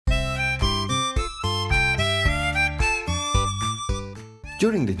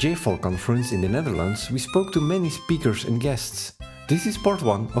During the JFall conference in the Netherlands, we spoke to many speakers and guests. This is part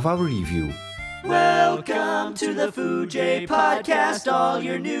 1 of our review. Welcome to the FooJ podcast, all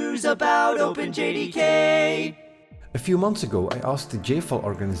your news about OpenJDK. A few months ago, I asked the JFall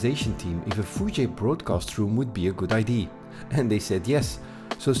organization team if a FooJ broadcast room would be a good idea, and they said yes.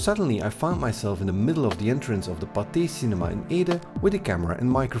 So suddenly I found myself in the middle of the entrance of the Pathé Cinema in Ede with a camera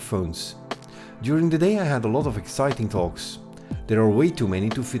and microphones. During the day I had a lot of exciting talks. There are way too many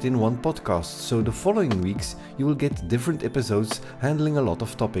to fit in one podcast, so the following weeks you will get different episodes handling a lot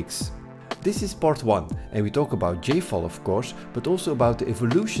of topics. This is part 1, and we talk about JFall of course, but also about the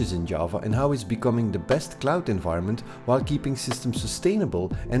evolutions in Java and how it's becoming the best cloud environment while keeping systems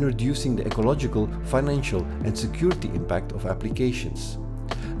sustainable and reducing the ecological, financial and security impact of applications.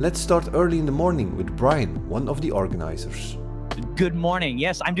 Let's start early in the morning with Brian, one of the organizers. Good morning.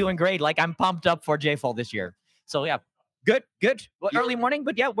 Yes, I'm doing great. I'm pumped up for JFall this year. So yeah, good. Well, early morning,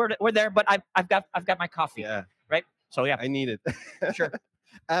 but yeah, we're there. But I've got my coffee. Yeah, Right. So yeah, I need it. Sure.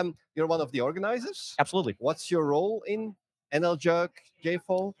 You're one of the organizers. Absolutely. What's your role in NLJUG,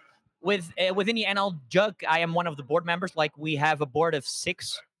 JFall? Within the NL Jug, I am one of the board members. We have a board of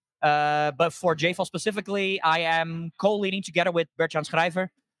 6. But for JFall specifically, I am co-leading together with Bert-Jan Schrijver.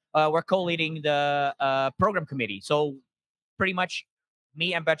 We're co-leading the program committee. So pretty much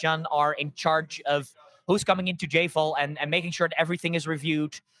me and Bert-Jan are in charge of who's coming into JFall and making sure that everything is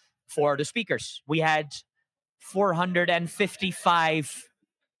reviewed for the speakers. We had 455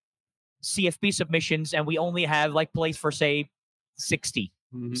 CFP submissions, and we only have place for say 60.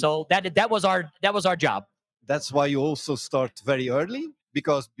 Mhm. So that was our job. That's why you also start very early,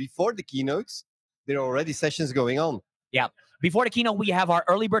 because before the keynotes, there are already sessions going on. Before the keynote, we have our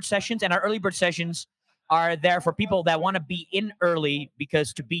early bird sessions, and our early bird sessions are there for people that want to be in early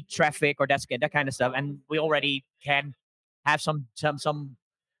because to beat traffic or that kind of stuff. And we already can have some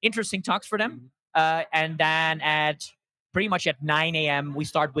interesting talks for them. And then pretty much at 9 a.m. we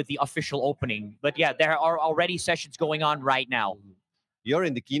start with the official opening. But yeah, there are already sessions going on right now. You're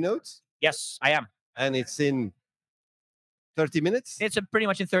in the keynotes, Yes, I am. and it's in 30 minutes. It's pretty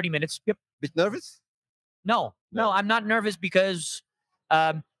much in 30 minutes. Yep. Bit nervous? No, No. I'm not nervous because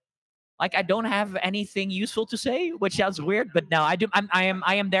I don't have anything useful to say, which sounds weird, but no, I do.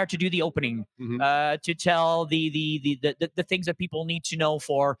 I am there to do the opening, Mhm. to tell the things that people need to know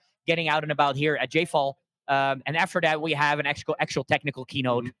for getting out and about here at JFall. And after that, we have an actual technical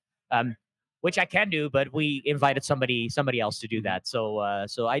keynote, which I can do, but we invited somebody else to do that. So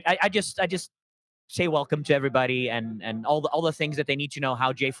I just say welcome to everybody and all the things that they need to know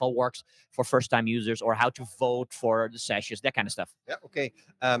how JFall works for first time users or how to vote for the sessions, that kind of stuff. Yeah, okay.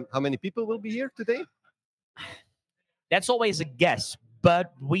 How many people will be here today? That's always a guess,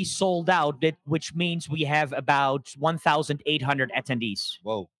 but we sold out, which means we have about 1,800 attendees.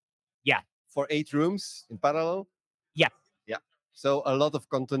 Whoa. Yeah. For 8 rooms in parallel? Yeah. Yeah. So a lot of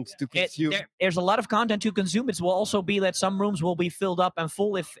content to consume. There's a lot of content to consume. It will also be that some rooms will be filled up and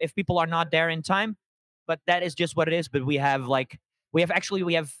full if people are not there in time, but that is just what it is. But we have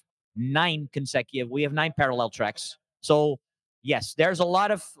 9 consecutive. We have 9 parallel tracks. So yes, there's a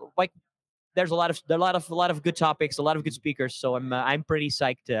lot of good topics, a lot of good speakers. So I'm pretty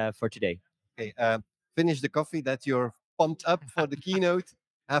psyched for today. Okay. Finish the coffee that you're pumped up for the keynote.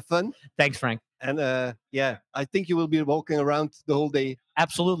 Have fun. Thanks, Frank. And I think you will be walking around the whole day.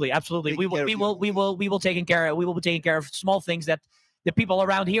 Absolutely. Taking We care of will be taking care of small things that the people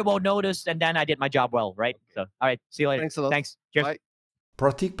around here won't notice, and then I did my job well, right? So all right, see you later. Thanks a lot. Thanks. Cheers. Bye.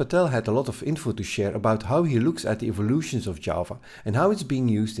 Pratik Patel had a lot of info to share about how he looks at the evolutions of Java and how it's being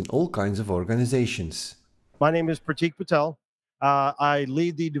used in all kinds of organizations. My name is Pratik Patel. I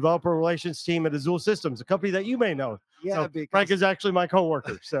lead the developer relations team at Azul Systems, a company that you may know. Yeah, So because Frank is actually my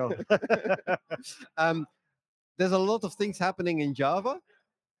coworker. So there's a lot of things happening in Java.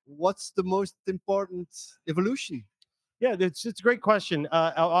 What's the most important evolution? yeah, it's a great question.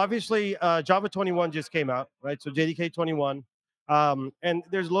 Obviously, Java 21 just came out, right? So JDK 21, and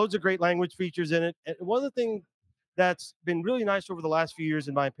there's loads of great language features in it. And one of the things that's been really nice over the last few years,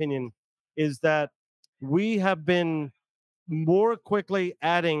 in my opinion, is that we have been more quickly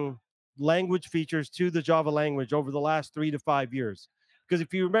adding language features to the Java language over the last 3 to 5 years. Because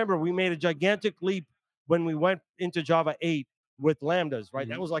if you remember, we made a gigantic leap when we went into Java 8 with lambdas, right?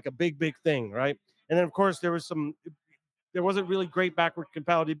 That was like a big thing, right? And then of course there wasn't really great backward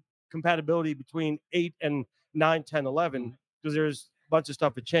compatibility between 8 and 9, 10, 11 because there's a bunch of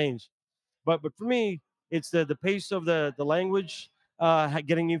stuff that changed. But for me, it's the pace of the language,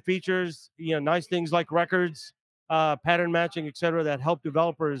 getting new features, nice things like records, pattern matching, etc., that help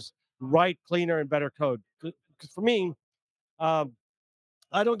developers write cleaner and better code. Because for me,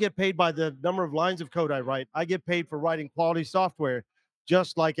 I don't get paid by the number of lines of code I write. I get paid for writing quality software,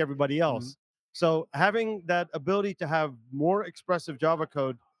 just like everybody Mhm. else. So having that ability to have more expressive Java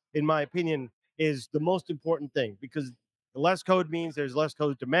code, in my opinion, is the most important thing, because the less code means there's less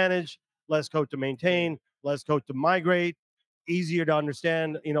code to manage, less code to maintain, less code to migrate, easier to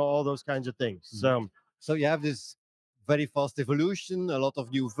understand, all those kinds of things. Mhm. So So you have this very fast evolution, a lot of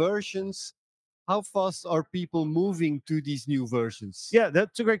new versions. How fast are people moving to these new versions? yeah,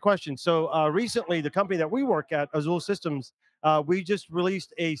 that's a great question. So recently, the company that we work at, Azul Systems, we just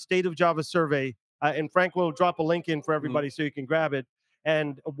released a State of Java survey, and Frank will drop a link in for Mhm. everybody so you can grab it.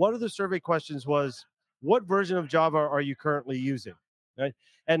 And one of the survey questions was, "What version of Java are you currently using?" Right.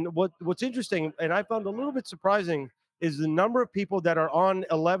 And what's interesting, and I found a little bit surprising, is the number of people that are on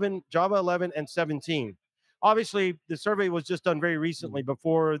 11, Java 11 and 17. Obviously, the survey was just done very recently Mhm.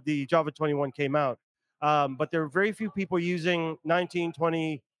 before the Java 21 came out, but there are very few people using 19,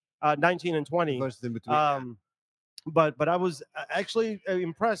 20, 19 and The 20. versions in between. Um, but I was actually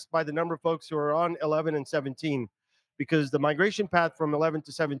impressed by the number of folks who are on 11 and 17, because the migration path from 11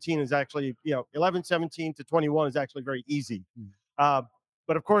 to 17 is actually, 11, 17 to 21 is actually very easy. Mm. Uh,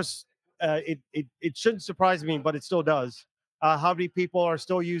 but of course, it shouldn't surprise me, but it still does. How many people are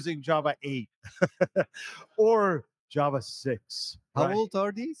still using Java 8 or Java 6? How Right. old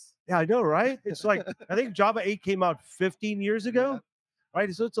are these? Yeah, I know, right? It's like, I think Java 8 came out 15 years ago, Yeah.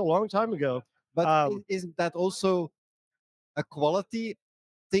 right? So it's a long time ago. But Um, isn't that also a quality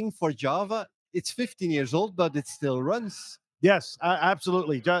thing for Java? It's 15 years old, but it still runs. yes,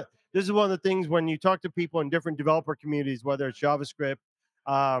 absolutely. This is one of the things when you talk to people in different developer communities, whether it's JavaScript,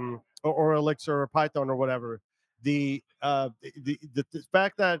 or Elixir or Python or whatever. The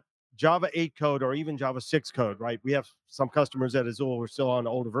fact that Java 8 code or even Java 6 code, right? We have some customers at Azul who are still on an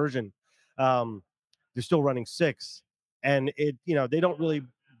older version. Um, they're still running 6, and they don't really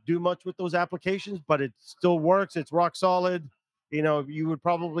do much with those applications, but it still works. It's rock solid. You would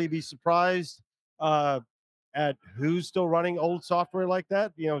probably be surprised uh, at who's still running old software like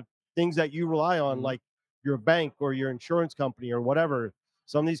that. Things that you rely on, Mhm. like your bank or your insurance company or whatever.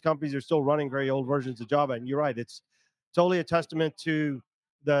 Some of these companies are still running very old versions of Java, and you're right. It's totally a testament to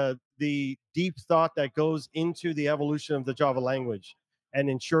the deep thought that goes into the evolution of the Java language and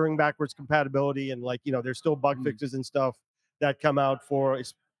ensuring backwards compatibility. And like, there's still bug Mm. fixes and stuff that come out for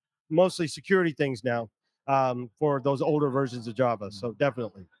mostly security things now, for those older versions of Java. So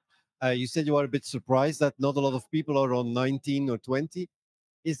definitely. You said you are a bit surprised that not a lot of people are on 19 or 20.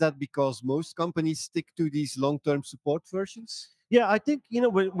 Is that because most companies stick to these long-term support versions? Yeah, I think,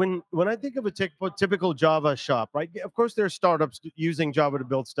 when I think of a typical Java shop, right? Yeah, of course, there are startups using Java to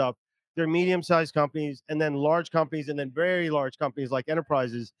build stuff. There are medium-sized companies, and then large companies, and then very large companies like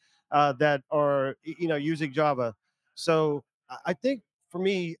enterprises that are, using Java. So I think for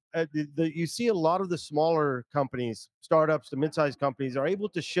me, you see a lot of the smaller companies, startups, the mid-sized companies are able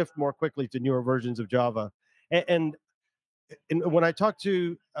to shift more quickly to newer versions of Java, and when I talk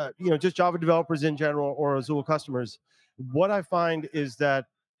to just Java developers in general or Azul customers, what I find is that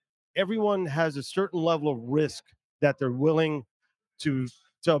everyone has a certain level of risk that they're willing to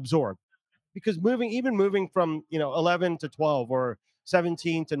to absorb, because moving from 11 to 12 or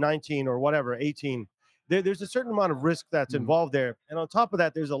 17 to 19 or whatever 18, there's a certain amount of risk that's Mhm. involved there, and on top of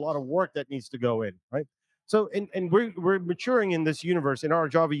that there's a lot of work that needs to go in, right? So and we're maturing in this universe, in our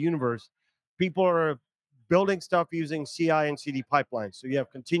Java universe. People are building stuff using CI and CD pipelines, so you have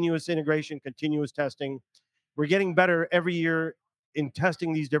continuous integration, continuous testing. We're getting better every year in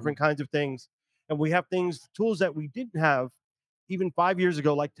testing these different kinds of things, and we have tools that we didn't have even 5 years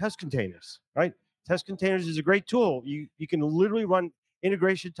ago, like test containers, right? Test containers is a great tool. You can literally run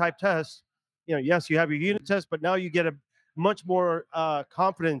integration type tests. Yes, you have your unit test, but now you get a much more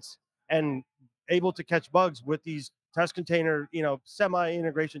confidence and able to catch bugs with these test container, semi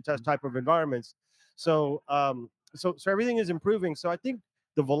integration test type of environments. So everything is improving. So I think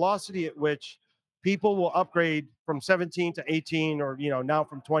the velocity at which people will upgrade from 17 to 18, or now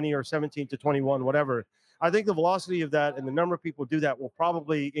from 20 or 17 to 21, whatever. I think the velocity of that and the number of people do that will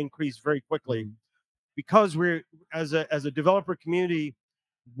probably increase very quickly, Mhm. because we're, as a developer community,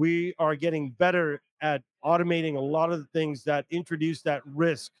 we are getting better at automating a lot of the things that introduce that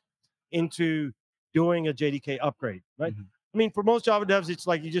risk into doing a JDK upgrade, right? Mhm. I mean, for most Java devs, it's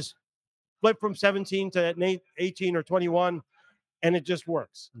like you just flip from 17 to 18 or 21, and it just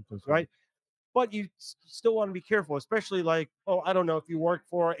works, right? But you still want to be careful, especially like, oh, I don't know, if you work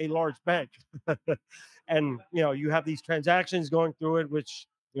for a large bank and you have these transactions going through it, which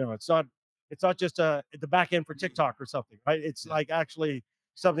it's not just the back end for TikTok or something, right? It's Yeah. like actually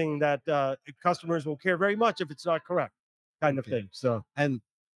something that customers will care very much if it's not correct. kind of Okay. thing. So And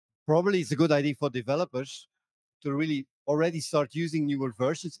probably it's a good idea for developers to really already start using newer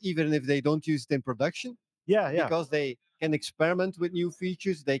versions, even if they don't use it in production, yeah, because they can experiment with new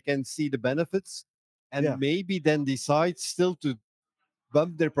features, they can see the benefits, and Yeah. maybe then decide still to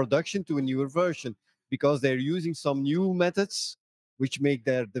bump their production to a newer version because they're using some new methods which make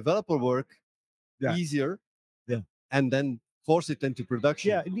their developer work Yeah. easier. Yeah. And then force it into production.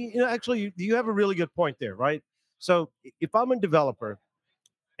 Yeah, actually, you have a really good point there, right? So if I'm a developer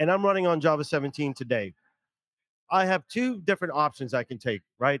and I'm running on Java 17 today, I have two different options I can take,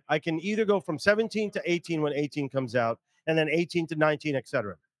 right? I can either go from 17 to 18 when 18 comes out, and then 18 to 19,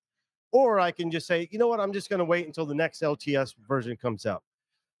 etc. Or I can just say, you know what, I'm just going to wait until the next LTS version comes out.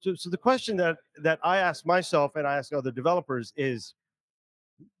 So the question that I ask myself and I ask other developers is,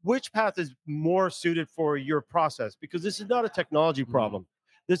 which path is more suited for your process? Because this is not a technology problem.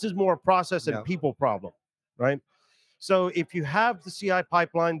 This is more a process and Yeah. people problem, right? So if you have the CI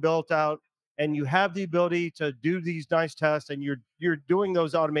pipeline built out and you have the ability to do these nice tests and you're doing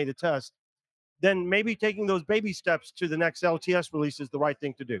those automated tests, then maybe taking those baby steps to the next LTS release is the right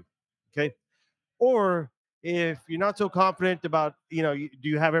thing to do. Okay. Or if you're not so confident about, do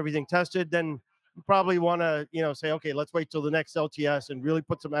you have everything tested, then you probably want to, say, okay, let's wait till the next LTS and really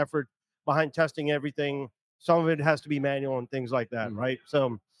put some effort behind testing everything. Some of it has to be manual and things like that, right?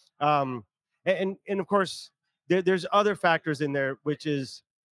 So, and of course, there's other factors in there, which is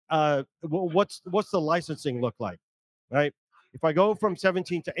what's the licensing look like, right? If I go from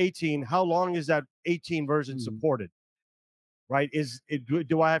 17 to 18, how long is that 18 version supported? Right?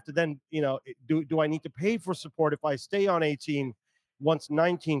 Do I have to then, do I need to pay for support if I stay on 18 once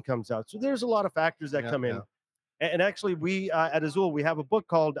 19 comes out? So there's a lot of factors that come in. And actually, we at Azul, we have a book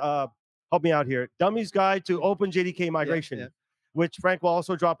called help me out here, Dummy's Guide to OpenJDK Migration, which Frank will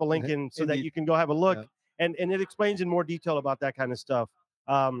also drop a link in so that Indeed. you can go have a look. Yeah. And it explains in more detail about that kind of stuff.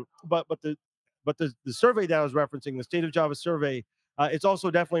 But the survey that I was referencing, the State of Java survey, it's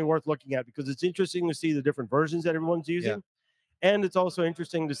also definitely worth looking at because it's interesting to see the different versions that everyone's using. And it's also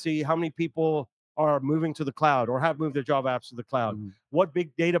interesting to see how many people are moving to the cloud or have moved their Java apps to the cloud. What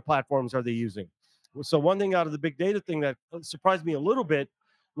big data platforms are they using? So one thing out of the big data thing that surprised me a little bit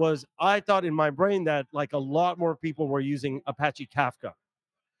was I thought in my brain that like a lot more people were using Apache Kafka.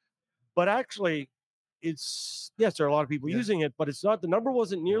 But actually, yes, there are a lot of people using it, but it's not, the number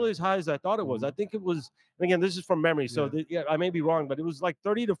wasn't nearly as high as I thought it was. I think it was, and again, this is from memory, so I may be wrong, but it was like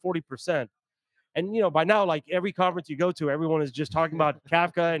 30 to 40%. And by now, like every conference you go to, everyone is just talking about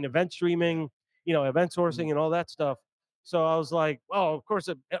Kafka and event streaming, event sourcing and all that stuff. So I was like, well, of course,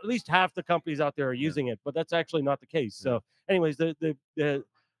 at least half the companies out there are using it, but that's actually not the case. So, anyways, the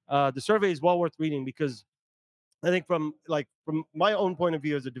survey is well worth reading because I think from my own point of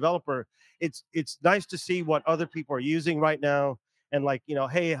view as a developer, it's nice to see what other people are using right now, and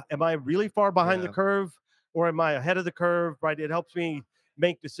hey, am I really far behind the curve or am I ahead of the curve? Right, it helps me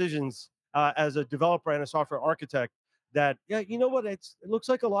make decisions as a developer and a software architect. That you know what, it looks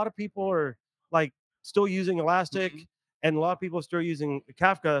like a lot of people are like still using Elastic, and a lot of people are still using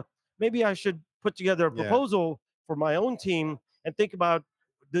Kafka. Maybe I should put together a proposal for my own team and think about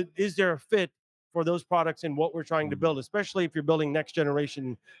is there a fit for those products and what we're trying to build, especially if you're building next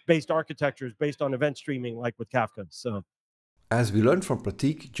generation based architectures based on event streaming like with Kafka. So as we learned from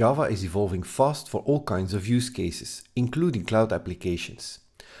Pratik, Java is evolving fast for all kinds of use cases, including cloud applications.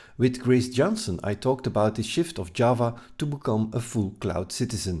 With Grace Johnson, I talked about the shift of Java to become a full cloud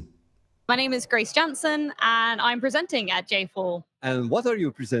citizen. My name is Grace Johnson, and I'm presenting at J4. And what are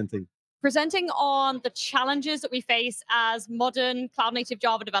you presenting? Presenting on the challenges that we face as modern cloud-native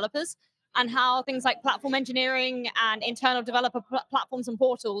Java developers and how things like platform engineering and internal developer platforms and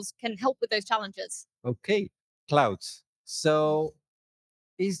portals can help with those challenges. Okay, clouds. So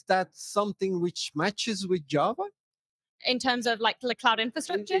is that something which matches with Java? In terms of like the cloud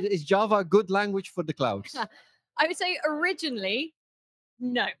infrastructure? Is Java a good language for the clouds? I would say originally,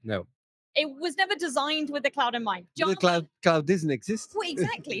 no. No. It was never designed with the cloud in mind. The cloud doesn't exist. Well,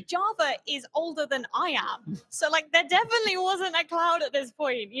 exactly. Java is older than I am. So there definitely wasn't a cloud at this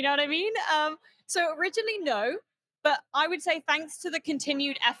point. You know what I mean? So originally, no. But I would say thanks to the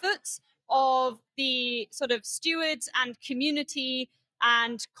continued efforts of the sort of stewards and community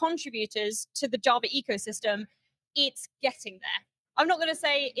and contributors to the Java ecosystem, it's getting there. I'm not going to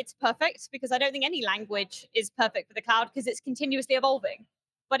say it's perfect because I don't think any language is perfect for the cloud because it's continuously evolving.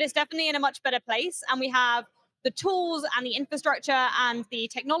 But it's definitely in a much better place. And we have the tools and the infrastructure and the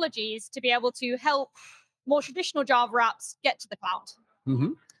technologies to be able to help more traditional Java apps get to the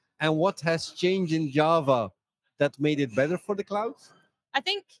cloud. And what has changed in Java that made it better for the clouds? I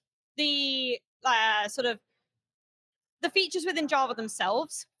think the sort of the features within Java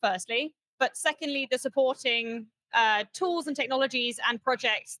themselves, firstly, but secondly, the supporting tools and technologies and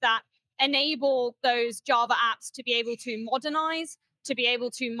projects that enable those Java apps to be able to modernize, to be able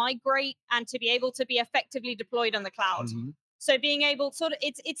to migrate, and to be able to be effectively deployed on the cloud. Mhm. So being able sort of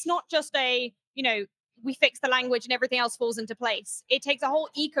it's not just a, we fix the language and everything else falls into place. It takes a whole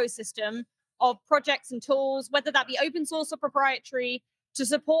ecosystem of projects and tools, whether that be open source or proprietary, to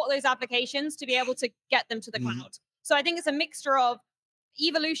support those applications to be able to get them to the Mhm. cloud. So I think it's a mixture of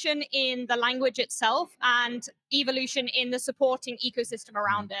evolution in the language itself and evolution in the supporting ecosystem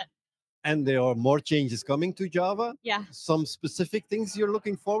around it. And there are more changes coming to Java. Yeah. Some specific things you're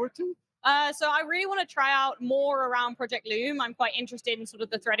looking forward to? So I really want to try out more around Project Loom. I'm quite interested in sort of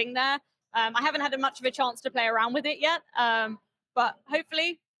the threading there. I haven't had much of a chance to play around with it yet, but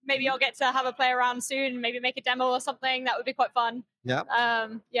hopefully maybe I'll get to have a play around soon. Maybe make a demo or something. That would be quite fun. Yeah.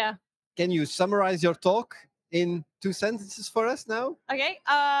 Yeah. Can you summarize your talk in 2 sentences for us now? Okay.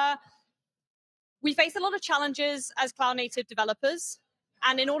 We face a lot of challenges as cloud native developers.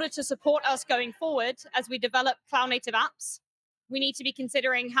 And in order to support us going forward as we develop cloud native apps, we need to be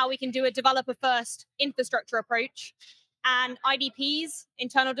considering how we can do a developer first infrastructure approach. And IDPs,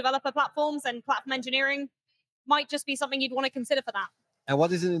 internal developer platforms, and platform engineering might just be something you'd want to consider for that. And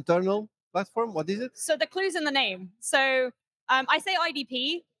what is an internal platform? What is it? So the clue's in the name. So I say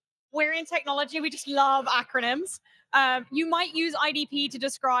IDP. We're in technology. We just love acronyms. You might use IDP to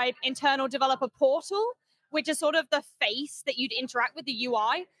describe internal developer portal, which is sort of the face that you'd interact with the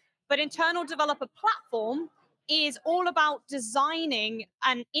UI. But internal developer platform is all about designing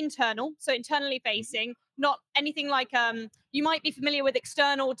an internal, so internally facing, not anything like you might be familiar with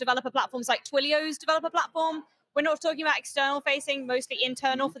external developer platforms like Twilio's developer platform. We're not talking about external facing, mostly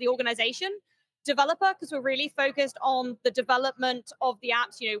internal for the organization. Developer, because we're really focused on the development of the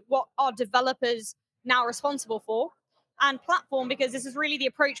apps, what are developers now responsible for? And platform, because this is really the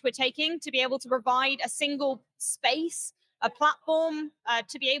approach we're taking to be able to provide a single space, a platform,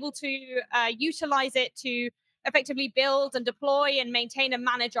 to be able to utilize it to effectively build and deploy and maintain and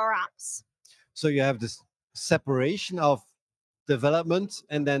manage our apps. So you have this separation of development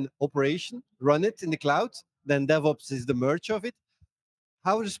and then operation, run it in the cloud. Then DevOps is the merge of it.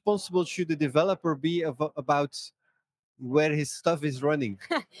 How responsible should the developer be about where his stuff is running?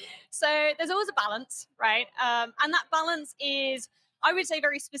 So there's always a balance, right? And that balance is, I would say,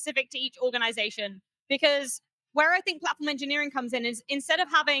 very specific to each organization, because where I think platform engineering comes in is instead of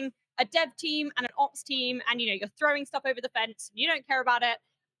having a dev team and an ops team and you're throwing stuff over the fence and you don't care about it,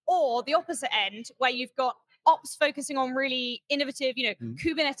 or the opposite end where you've got ops focusing on really innovative,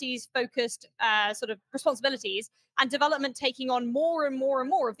 Kubernetes focused sort of responsibilities, and development taking on more and more and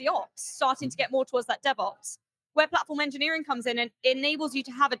more of the ops, starting to get more towards that DevOps. Where platform engineering comes in and enables you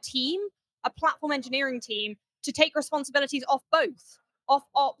to have a team, a platform engineering team, to take responsibilities off both, off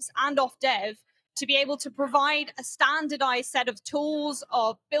ops and off dev, to be able to provide a standardized set of tools,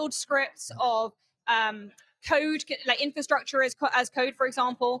 of build scripts, of code, like infrastructure as code, for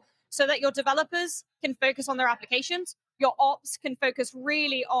example, so that your developers can focus on their applications. Your ops can focus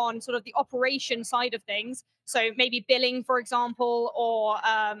really on sort of the operation side of things. So maybe billing, for example, or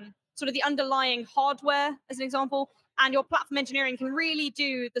sort of the underlying hardware, as an example. And your platform engineering can really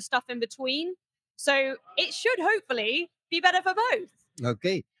do the stuff in between. So it should hopefully be better for both.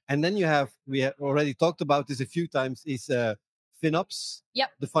 Okay. And then we have already talked about this a few times, is FinOps,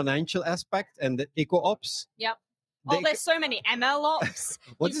 Yep. the financial aspect, and the EcoOps. Yep. They Oh, there's so many. ML ops.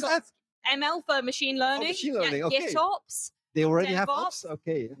 What You've is got that? ML for machine learning. machine learning, okay. GitOps. They already have DevOps. ops?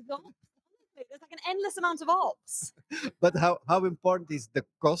 Okay. There's like an endless amount of ops. But how important is the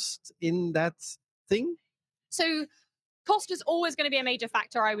cost in that thing? So cost is always going to be a major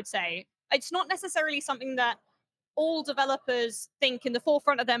factor, I would say. It's not necessarily something that all developers think in the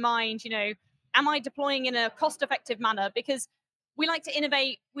forefront of their mind, am I deploying in a cost-effective manner? Because we like to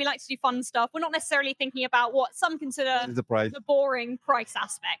innovate, we like to do fun stuff. We're not necessarily thinking about what some consider The price. the boring price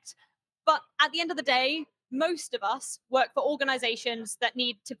aspect. But at the end of the day, most of us work for organizations that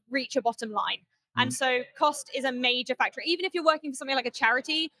need to reach a bottom line. And so cost is a major factor. Even if you're working for something like a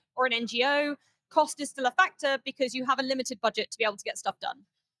charity or an NGO, cost is still a factor because you have a limited budget to be able to get stuff done.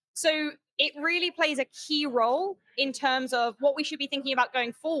 So it really plays a key role in terms of what we should be thinking about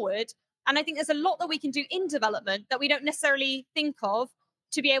going forward. And I think there's a lot that we can do in development that we don't necessarily think of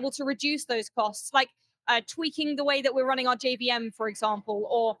to be able to reduce those costs, like tweaking the way that we're running our JVM, for example,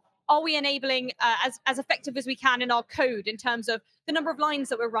 or are we enabling as effective as we can in our code in terms of the number of lines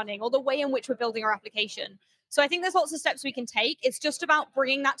that we're running or the way in which we're building our application. So I think there's lots of steps we can take. It's just about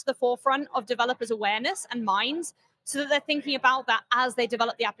bringing that to the forefront of developers' awareness and minds so that they're thinking about that as they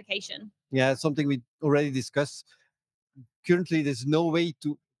develop the application. Yeah, something we already discussed. currently there's no way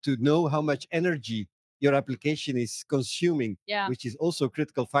to know how much energy your application is consuming, Yeah. which is also a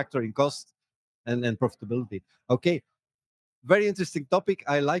critical factor in cost and profitability. Okay, very interesting topic.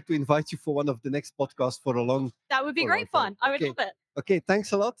 I like to invite you for one of the next podcasts for a long. That would be For a long great time. fun. I would Okay. love it. Okay,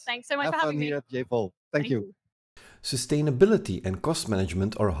 thanks a lot. Thanks so much Have for fun having me. here at JFall. Thank you. Sustainability and cost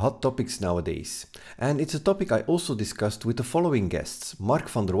management are hot topics nowadays. And it's a topic I also discussed with the following guests: Mark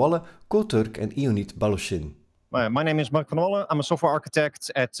van der Wallen, Co-Turk and Ionit Baloshin. My name is Mark van der Wallen. I'm a software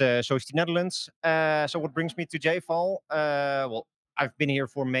architect at Society Netherlands. So what brings me to JFall? Well, I've been here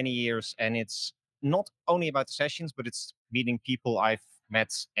for many years, and it's not only about the sessions, but it's meeting people I've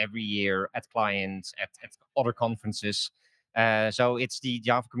met every year at clients, at other conferences. So it's the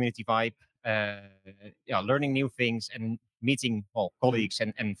Java community vibe, learning new things and meeting colleagues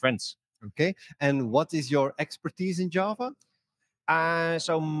and friends. Okay, and what is your expertise in Java?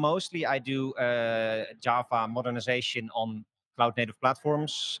 So mostly I do Java modernization on cloud native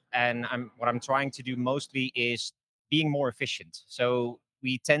platforms, and what I'm trying to do mostly is being more efficient. So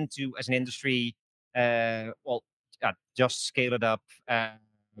we tend to, as an industry, just scale it up,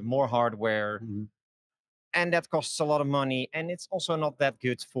 more hardware, Mhm. and that costs a lot of money, and it's also not that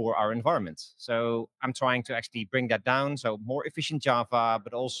good for our environment. So I'm trying to actually bring that down. So more efficient Java,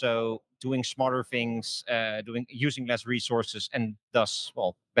 but also doing smarter things, using less resources, and thus,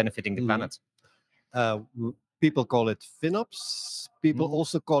 benefiting the Mhm. planet. People call it FinOps. People Mm.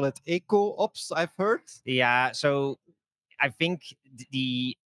 also call it EcoOps, I've heard. Yeah. So I think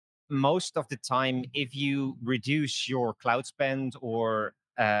the most of the time, if you reduce your cloud spend or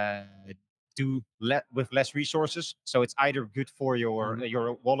do with less resources, so it's either good for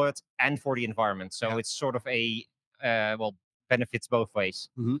your wallet and for the environment. So Yeah. it's sort of a benefits both ways.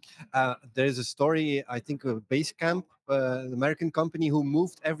 There is a story, I think, of Basecamp, an American company who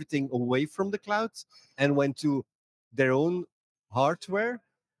moved everything away from the cloud and went to their own hardware.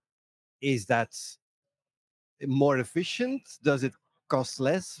 Is that more efficient? Does it cost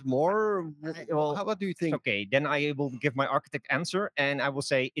less, more? What do you think? Okay, then I will give my architect answer, and I will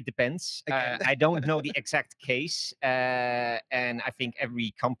say it depends. Again. I don't know the exact case, and I think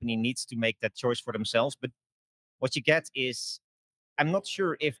every company needs to make that choice for themselves. But what you get is, I'm not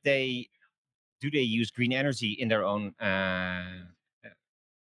sure if they use green energy in their own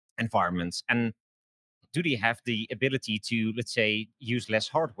environments, and do they have the ability to, let's say, use less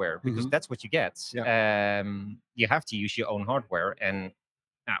hardware, because that's what you get. You have to use your own hardware, and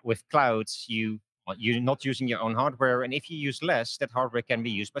with clouds, you're not using your own hardware, and if you use less, that hardware can be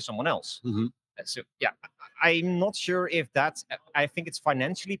used by someone else. So yeah, I'm not sure if that's. I think it's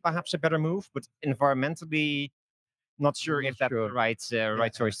financially perhaps a better move, but environmentally, not sure Not if that's sure. the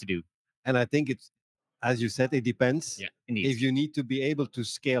right choice to do. And I think it's, as you said, it depends. Yeah, indeed. If you need to be able to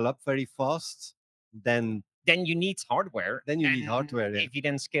scale up very fast, then you need hardware. Then you need and hardware, yeah. If you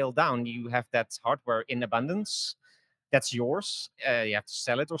then scale down, you have that hardware in abundance. That's yours. You have to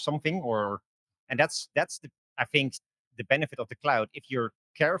sell it or something, and that's the, I think, the benefit of the cloud. If you're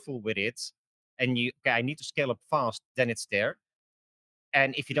careful with it, and I need to scale up fast, then it's there.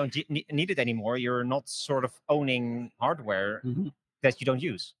 And if you don't need it anymore, you're not sort of owning hardware that you don't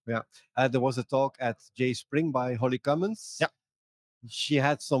use. There was a talk at J Spring by Holly Cummins. Yeah. She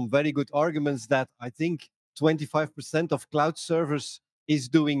had some very good arguments that I think 25% of cloud servers is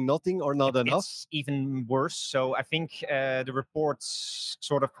doing nothing or not enough. It's even worse. So I think the reports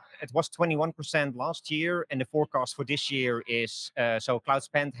it was 21% last year, and the forecast for this year is so cloud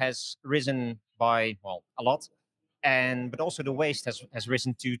spend has risen by a lot, but also the waste has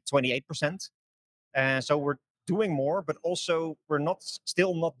risen to 28%. So we're doing more, but also we're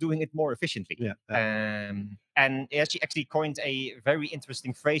still not doing it more efficiently. Yeah. And she actually coined a very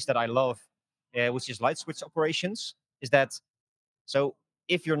interesting phrase that I love, which is light switch operations. Is that so?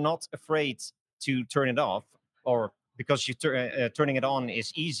 If you're not afraid to turn it off, or because turning it on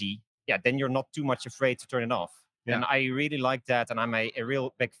is easy, then you're not too much afraid to turn it off. Yeah. And I really like that, and I'm a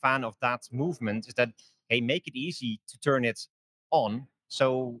real big fan of that movement. Is that, hey, make it easy to turn it on,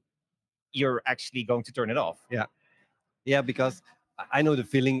 so you're actually going to turn it off. Yeah, because I know the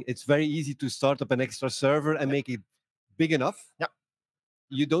feeling. It's very easy to start up an extra server and make it big enough. Yeah.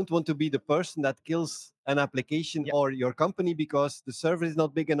 You don't want to be the person that kills an application or your company because the server is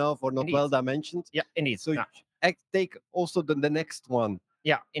not big enough or not Indeed. well dimensioned. Yeah, indeed. So take also the next one.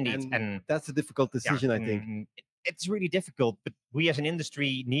 Yeah, indeed. And that's a difficult decision, I think. It's really difficult, but we as an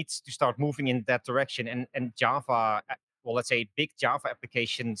industry needs to start moving in that direction. And Java, let's say big Java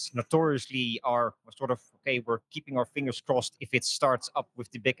applications notoriously are sort of, okay, we're keeping our fingers crossed if it starts up with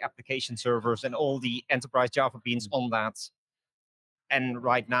the big application servers and all the enterprise Java beans on that. And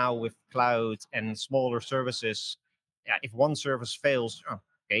right now with cloud and smaller services, yeah, if one service fails,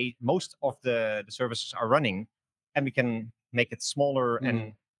 okay, most of the services are running, and we can make it smaller.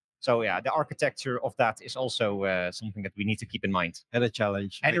 And so, yeah, the architecture of that is also something that we need to keep in mind. And a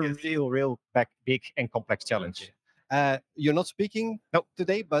challenge. And a real big and complex challenge. You're not speaking No.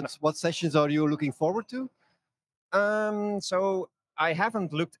 today, but what sessions are you looking forward to? So I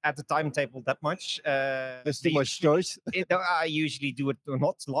haven't looked at the timetable that much. There's too much choice. I usually do it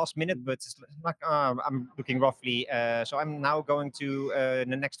not last minute, but it's like I'm looking roughly. So I'm now going to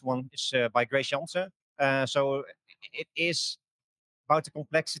the next one is by Grace Janssen. So it is about the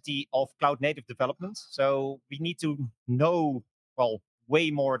complexity of cloud native development. So we need to know, well,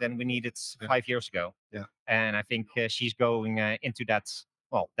 way more than we needed 5 years ago. Yeah. And I think she's going into that,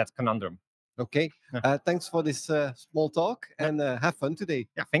 well, that conundrum. Okay. Thanks for this small talk, and have fun today.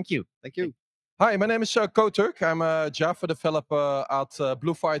 Yeah, thank you. Thank you. Hi, my name is Ko Turk. I'm a Java developer at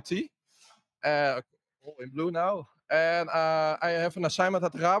Bluefire IT. All in blue now. And I have an assignment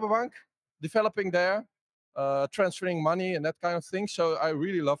at Rabobank, developing there, transferring money and that kind of thing. So I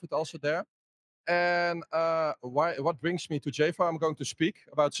really love it also there. And what brings me to JFA? I'm going to speak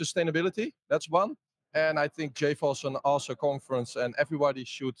about sustainability. That's one. And I think JFA is an awesome conference, and everybody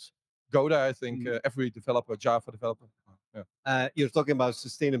should go there. I think every developer, Java developer. Yeah. You're talking about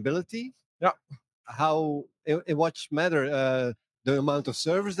sustainability. Yeah. How, in what matter? The amount of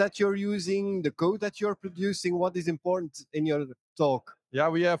servers that you're using, the code that you're producing. What is important in your talk? Yeah,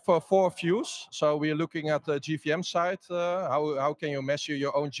 we have 4 views. So we are looking at the GVM side. How can you measure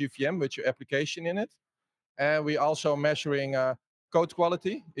your own GVM with your application in it? And we also measuring code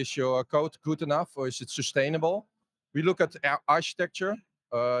quality. Is your code good enough, or is it sustainable? We look at architecture.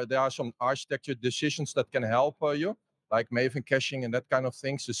 There are some architecture decisions that can help you, like Maven caching and that kind of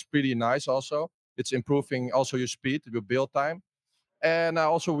things. It's pretty nice also. It's improving also your speed, your build time. And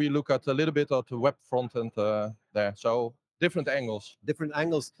also we look at a little bit of the web front end there. So different angles. Different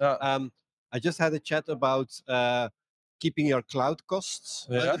angles. Yeah. I just had a chat about keeping your cloud costs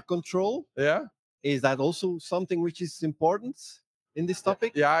under control. Yeah. Is that also something which is important in this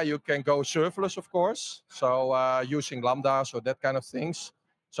topic? Yeah, you can go serverless, of course. So using Lambdas or that kind of things.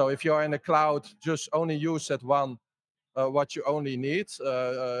 So if you're in the cloud, just only use that one, what you only need,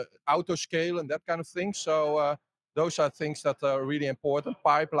 auto scale and that kind of thing. So those are things that are really important.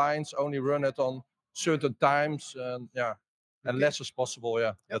 Pipelines only run it on certain times, and and less is possible.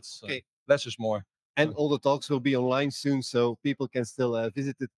 Yeah, that's less is more. And all the talks will be online soon, so people can still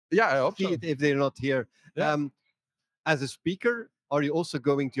visit it. Yeah, I hope see so. it if they're not here. Yeah. As a speaker, are you also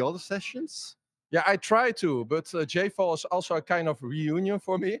going to other sessions? Yeah, I try to, but JFall is also a kind of reunion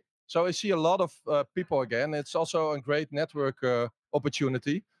for me. So I see a lot of people again. It's also a great network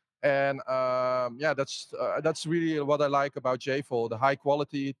opportunity, and that's really what I like about JFall. The high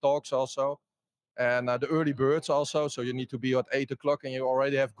quality talks also, and the early birds also. So you need to be at 8 o'clock, and you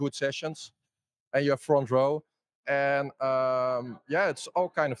already have good sessions, and you have front row. And it's all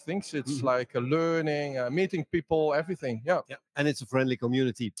kind of things. It's like learning, meeting people, everything. Yeah. And it's a friendly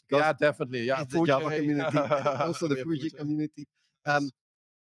community. Yeah, definitely. Yeah, it's the Java community, also the Fuji community.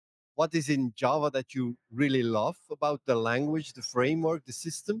 What is in Java that you really love about the language, the framework, the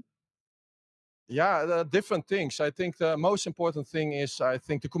system? Yeah, different things. I think the most important thing is, I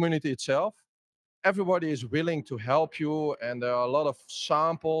think, the community itself. Everybody is willing to help you, and there are a lot of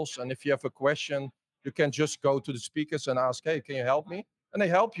samples. And if you have a question, you can just go to the speakers and ask, hey, can you help me? And they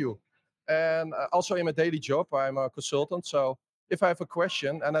help you. And also in my daily job, I'm a consultant. So if I have a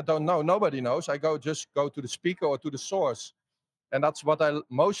question and I don't know, nobody knows, I just go to the speaker or to the source. And that's what I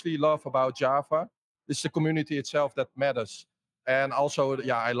mostly love about Java. It's the community itself that matters. And also,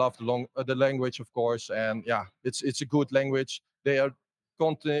 I love the language, of course. And it's a good language. They are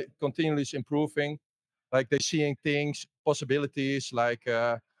continuously improving. Like they're seeing things, possibilities, like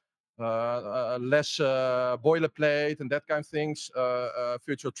less boilerplate and that kind of things,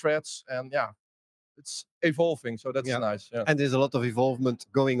 virtual threads. And it's evolving. So that's nice. Yeah. And there's a lot of evolvement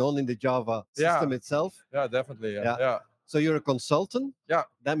going on in the Java system itself. Yeah, definitely. Yeah. So you're a consultant. Yeah.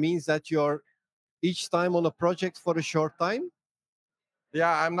 That means that you're each time on a project for a short time.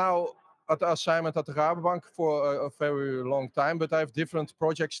 Yeah, I'm now at the assignment at the Rabobank for a very long time, but I have different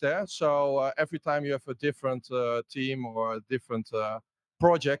projects there. So every time you have a different team or a different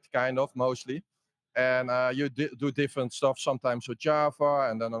project, kind of, mostly. And you do different stuff, sometimes with Java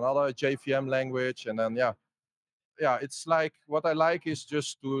and then another JVM language. And then, it's like, what I like is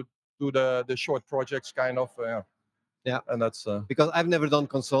just to do the short projects, kind of. Yeah. And that's because I've never done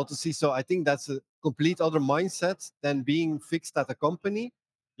consultancy. So I think that's a complete other mindset than being fixed at a company.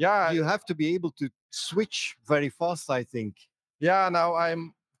 Yeah. You have to be able to switch very fast, I think. Yeah, now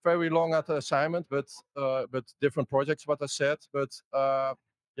I'm very long at the assignment, but different projects. What I said, but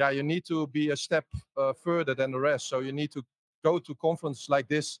yeah, you need to be a step further than the rest. So you need to go to conferences like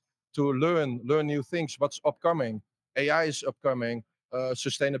this to learn new things. What's upcoming? AI is upcoming.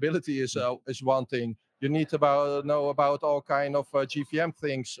 Sustainability is one thing. You need to know about all kind of GVM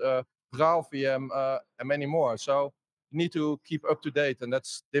things, RAL VM, and many more. So you need to keep up to date, and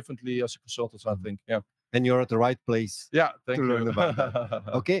that's differently as a consultant, I think. Yeah. And you're at the right place Yeah. Thank to you. learn about that.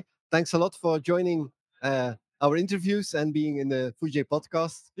 Okay. Thanks a lot for joining our interviews and being in the Fuji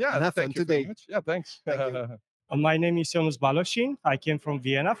podcast. Yeah. And have fun Thank you very today. much. Yeah. Thanks. Thank you. My name is Jonas Baloshin. I came from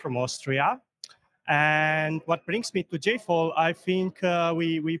Vienna, from Austria. And what brings me to JFall, I think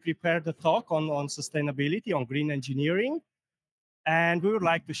we prepared a talk on sustainability, on green engineering. And we would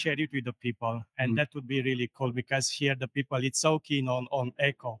like to share it with the people. And that would be really cool because here the people, it's so keen on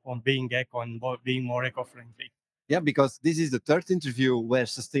eco, on being eco and being more eco-friendly. Yeah, because this is the third interview where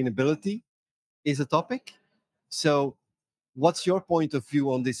sustainability is a topic. So what's your point of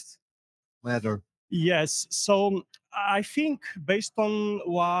view on this matter? Yes. So I think based on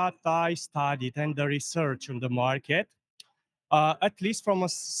what I studied and the research on the market, at least from a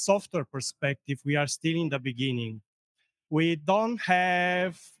software perspective, we are still in the beginning. We don't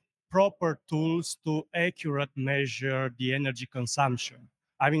have proper tools to accurate measure the energy consumption.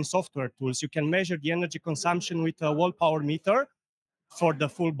 I mean, software tools. You can measure the energy consumption with a wall power meter for the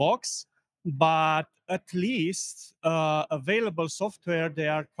full box, but at least available software,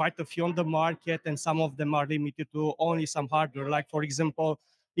 there are quite a few on the market, and some of them are limited to only some hardware. Like, for example,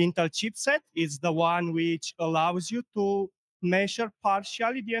 Intel chipset is the one which allows you to measure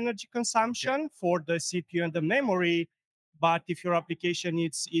partially the energy consumption for the CPU and the memory. But if your application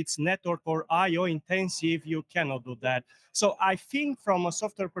it's network or IO intensive, you cannot do that. So I think from a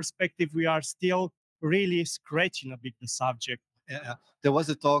software perspective, we are still really scratching a bit the subject. There was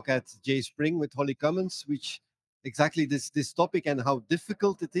a talk at J Spring with Holly Cummins, which exactly this topic and how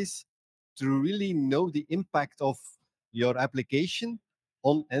difficult it is to really know the impact of your application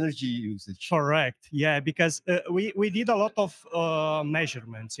on energy usage. Correct. Yeah, because we did a lot of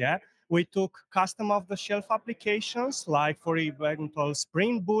measurements. Yeah, we took custom off-the-shelf applications, like for example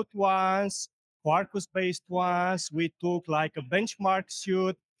Spring Boot ones, Quarkus-based ones. We took like a benchmark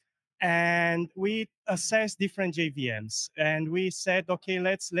suite, and we assessed different JVMs. And we said, okay,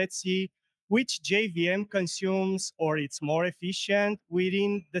 let's see which JVM consumes or it's more efficient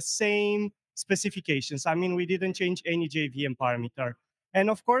within the same specifications. I mean, we didn't change any JVM parameter. And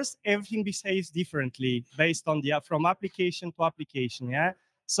of course, everything behaves differently based on from application to application. Yeah.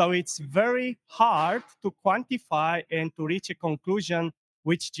 So it's very hard to quantify and to reach a conclusion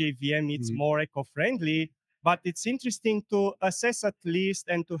which JVM is more eco-friendly. But it's interesting to assess at least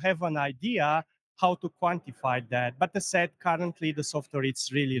and to have an idea how to quantify that. But as said, currently the software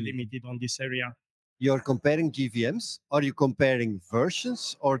is really limited on this area. You're comparing GVMs. Are you comparing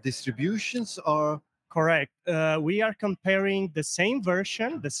versions or distributions or? Correct. We are comparing the same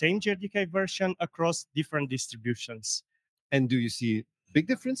version, the same JDK version across different distributions. And do you see big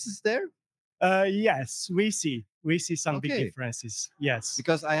differences there? Yes, we see some big differences. Yes.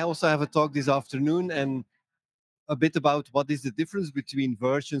 Because I also have a talk this afternoon and a bit about what is the difference between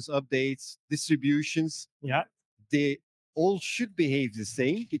versions, updates, distributions. Yeah. They all should behave the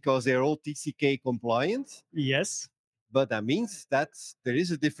same because they're all TCK compliant. Yes. But that means that there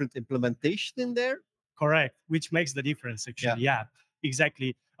is a different implementation in there. Correct, which makes the difference actually. Yeah,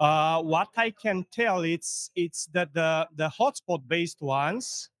 exactly. What I can tell it's that the hotspot based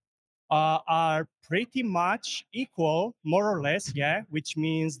ones are pretty much equal, more or less. Yeah, which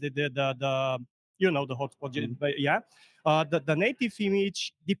means the you know the hotspot. Yeah, the native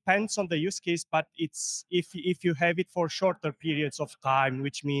image depends on the use case, but it's if you have it for shorter periods of time,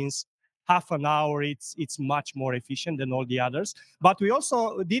 which means half an hour, it's much more efficient than all the others. But we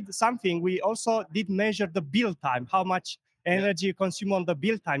also did something. We also did measure the build time, how much energy you consume on the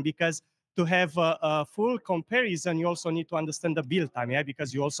build time, because to have a full comparison, you also need to understand the build time, yeah,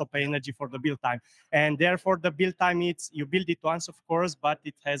 because you also pay energy for the build time. And therefore, the build time, you build it once, of course, but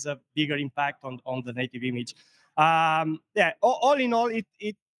it has a bigger impact on the native image. Yeah, all in all,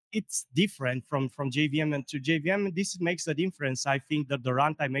 it's different from JVM and to JVM. This makes a difference. I think that the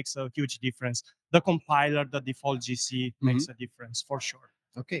runtime makes a huge difference. The compiler, the default GC makes a difference for sure.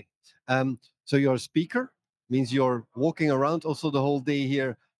 Okay. So you're a speaker, means you're walking around also the whole day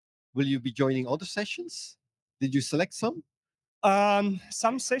here. Will you be joining other sessions? Did you select some?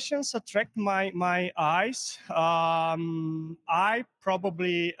 Some sessions attract my eyes. I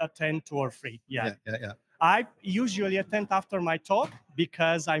probably attend 2 or 3. Yeah. I usually attend after my talk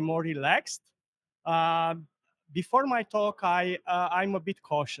because I'm more relaxed. before my talk, I'm a bit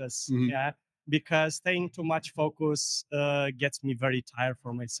cautious. Yeah, because staying too much focus gets me very tired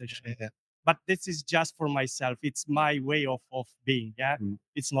for my session. But this is just for myself. It's my way of being. Yeah,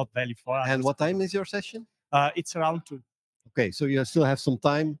 it's not valid for others. And what time is your session? It's around 2. Okay, so you still have some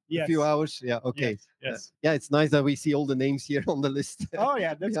time, a few Yes. hours. Yeah, okay. Yes. Yeah, it's nice that we see all the names here on the list Oh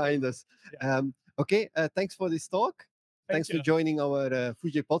yeah, that's behind us. Okay, thanks for this talk. Thanks for you. joining our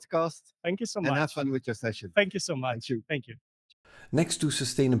Fuji podcast. Thank you so And much. have fun with your session. Thank you so much. Thank you. Next to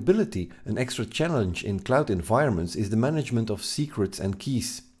sustainability, an extra challenge in cloud environments is the management of secrets and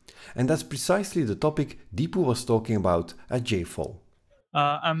keys. And that's precisely the topic Deepu was talking about at JFall.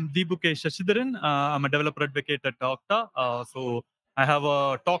 I'm Deepu K. Shashidharan. I'm a developer advocate at Okta. So I have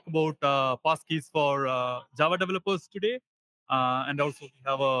a talk about passkeys for Java developers today. And also we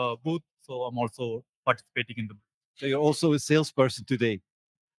have a booth, so I'm also participating in the booth. So you're also a salesperson today.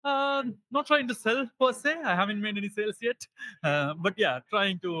 Not trying to sell per se. I haven't made any sales yet. But yeah,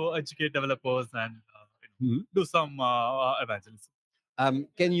 trying to educate developers and do some evangelism.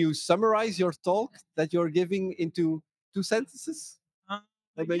 Can you summarize your talk that you're giving into 2 sentences?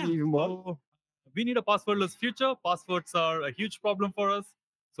 Or maybe even more? So we need a passwordless future. Passwords are a huge problem for us.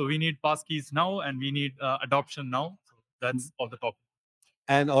 So we need passkeys now and we need adoption now. So that's all the topic.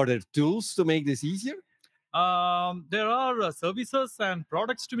 And are there tools to make this easier? There are services and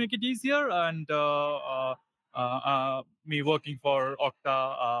products to make it easier. And me working for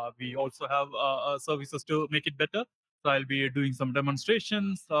Okta, we also have services to make it better. So I'll be doing some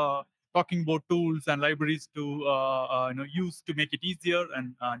demonstrations, talking about tools and libraries to use to make it easier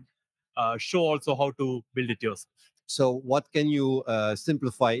and show also how to build it yourself. So what can you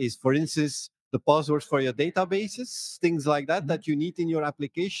simplify is, for instance, the passwords for your databases, things like that, that you need in your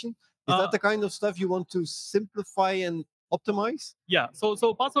application. Is that the kind of stuff you want to simplify and optimize? Yeah. So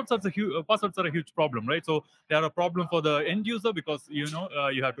passwords are a huge problem, right? So they are a problem for the end user because you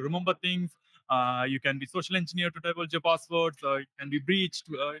have to remember things. You can be social engineered to divulge your passwords. It can be breached.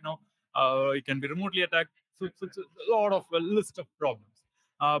 It can be remotely attacked. So it's a lot of a list of problems.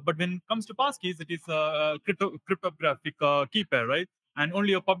 But when it comes to passkeys, it is a cryptographic key pair, right? And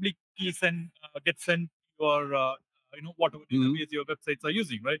only a public key gets sent to your whatever database your websites are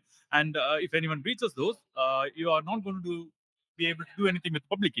using, right? And if anyone breaches those, you are not going to be able to do anything with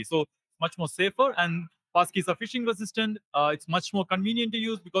public key. So much more safer, and passkeys are phishing resistant. It's much more convenient to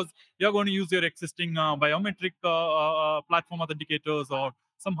use because you're going to use your existing biometric platform authenticators or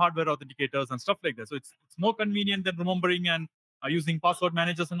some hardware authenticators and stuff like that. So it's more convenient than remembering and using password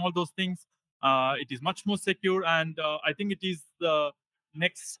managers and all those things. It is much more secure, and I think it is the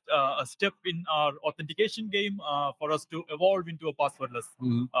next step in our authentication game for us to evolve into a passwordless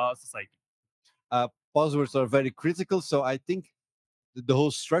society. Passwords are very critical, so I think the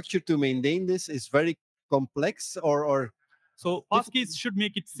whole structure to maintain this is very complex. So passkeys should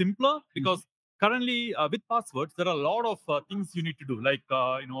make it simpler because currently with passwords there are a lot of things you need to do, like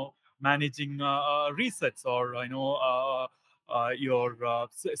managing resets or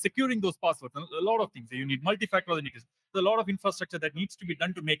securing those passwords. A lot of things. You need multi-factor authentication. There's a lot of infrastructure that needs to be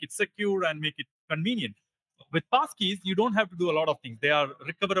done to make it secure and make it convenient. With passkeys, you don't have to do a lot of things. They are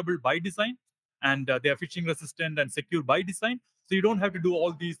recoverable by design, and they are phishing resistant and secure by design. So you don't have to do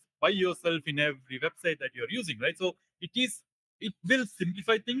all these by yourself in every website that you're using, right? So it will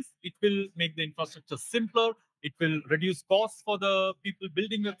simplify things. It will make the infrastructure simpler. It will reduce costs for the people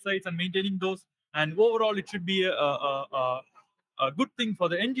building websites and maintaining those. And overall, it should be a good thing for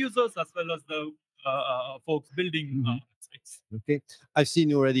the end users as well as the folks building websites. Okay, I've seen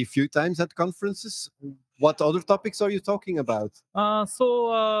you already a few times at conferences. What other topics are you talking about?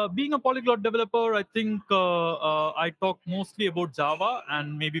 So being a polyglot developer, I think I talk mostly about Java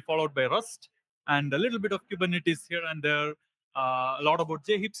and maybe followed by Rust and a little bit of Kubernetes here and there. A lot about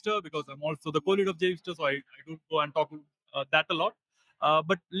JHipster because I'm also the co-lead of JHipster, so I do go and talk that a lot.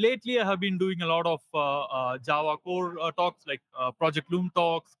 But lately, I have been doing a lot of Java core talks, like Project Loom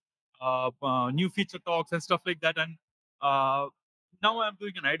talks, new feature talks, and stuff like that. And now I'm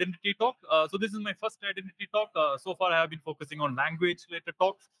doing an identity talk. So this is my first identity talk. So far, I have been focusing on language-related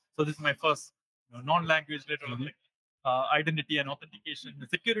talks. So this is my first non-language related identity and authentication,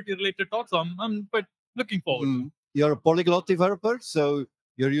 security-related talks. So I'm quite looking forward. You're a polyglot developer, so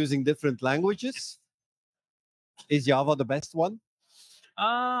you're using different languages. Is Java the best one?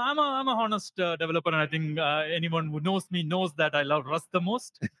 I'm a honest developer, and I think anyone who knows me knows that I love Rust the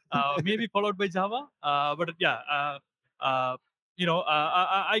most. Maybe followed by Java, but yeah, I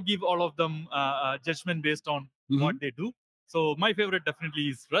give all of them judgment based on what they do. So my favorite definitely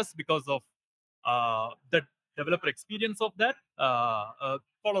is Rust because of the developer experience of that,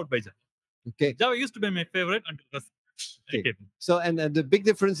 followed by Java. Okay. Java used to be my favorite until Rust Okay. came. So, and the big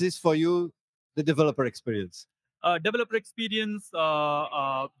difference is for you, the developer experience. Developer experience,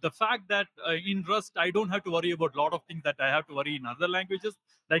 the fact that in Rust, I don't have to worry about a lot of things that I have to worry in other languages.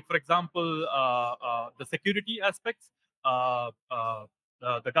 Like, for example, the security aspects,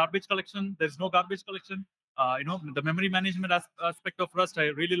 the garbage collection. There's no garbage collection. The memory management aspect of Rust, I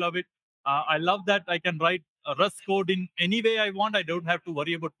really love it. I love that I can write Rust code in any way I want. I don't have to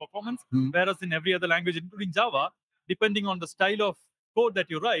worry about performance. Whereas in every other language, including Java, depending on the style of code that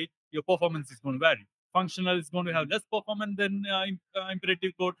you write, your performance is going to vary. Functional is going to have less performance than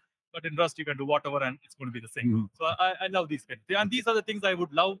imperative code, but in Rust you can do whatever and it's going to be the same. So I love these kind of things. And these are the things I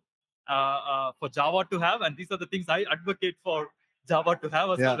would love for Java to have, and these are the things I advocate for Java to have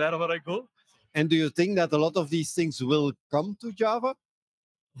as well wherever I go. And do you think that a lot of these things will come to Java?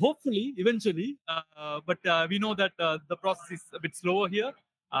 Hopefully, eventually, but we know that the process is a bit slower here.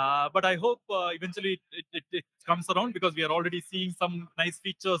 But I hope eventually it comes around, because we are already seeing some nice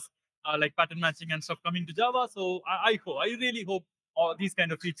features like pattern matching and stuff coming to Java. So I really hope all these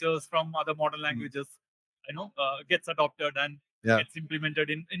kind of features from other modern languages, gets adopted and gets implemented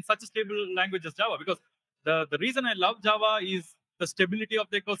in such a stable language as Java. Because the reason I love Java is the stability of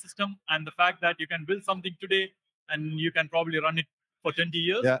the ecosystem and the fact that you can build something today and you can probably run it for 20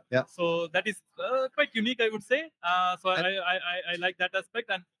 years. So that is quite unique, I would say. So I like that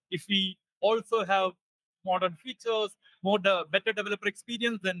aspect. And if we also have modern features, better developer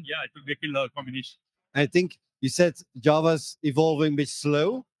experience, then yeah, it will be a killer combination. I think you said Java's evolving a bit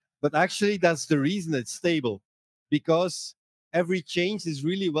slow, but actually that's the reason it's stable, because every change is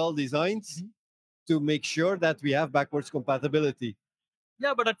really well designed to make sure that we have backwards compatibility.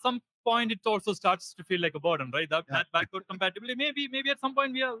 Yeah, but at some point it also starts to feel like a burden, right? That backward compatibility. Maybe at some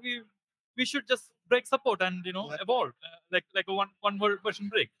point we should just break support and evolve like a one version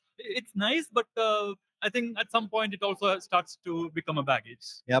break. It's nice, but I think at some point it also starts to become a baggage.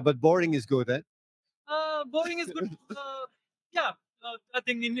 Yeah, but boring is good, eh? Boring is good. I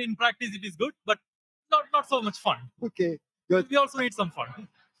think in practice it is good, but not so much fun. Okay, good. We also need some fun.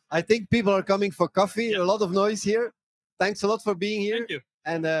 I think people are coming for coffee. A lot of noise here. Thanks a lot for being here. Thank you.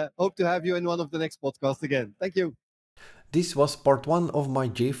 And hope to have you in one of the next podcasts again. Thank you. This was part 1 of my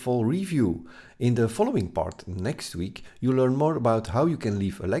JFall review. In the following part, next week, you'll learn more about how you can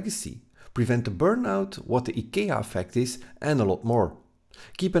leave a legacy, prevent a burnout, what the IKEA effect is, and a lot more.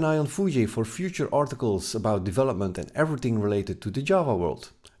 Keep an eye on Fujay for future articles about development and everything related to the Java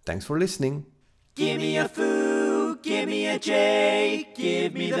world. Thanks for listening. Give me a foo, give me a J,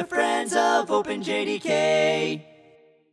 give me the friends of OpenJDK.